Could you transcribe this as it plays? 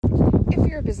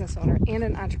you're a business owner and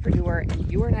an entrepreneur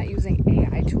and you are not using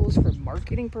AI tools for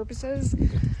marketing purposes,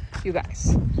 you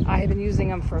guys, I have been using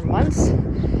them for months.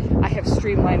 I have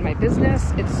streamlined my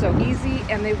business. It's so easy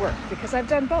and they work because I've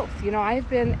done both. You know, I've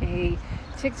been a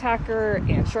TikToker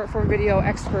and short form video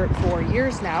expert for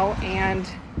years now, and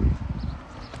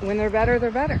when they're better,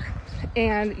 they're better,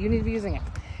 and you need to be using it.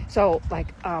 So like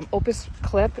Opus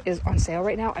Clip is on sale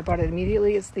right now. I bought it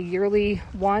immediately. It's the yearly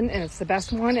one and it's the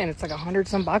best one, and it's like $100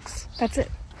 some. That's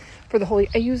it for the whole.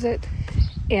 I use it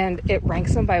and it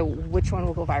ranks them by which one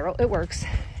will go viral. It works.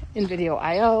 In Video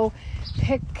IO,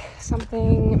 pick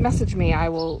something, message me. I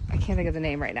can't think of the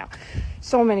name right now.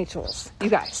 So many tools. You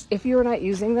guys, if you're not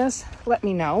using this, let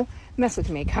me know. Message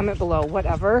me, comment below,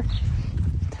 whatever.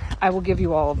 I will give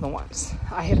you all of the ones.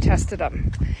 I have tested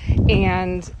them.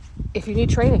 And if you need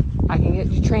training, I can get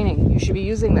you training. You should be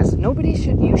using this.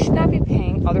 You should not be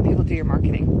paying other people to do your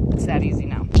marketing. It's that easy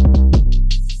now.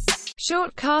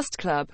 Shortcast Club.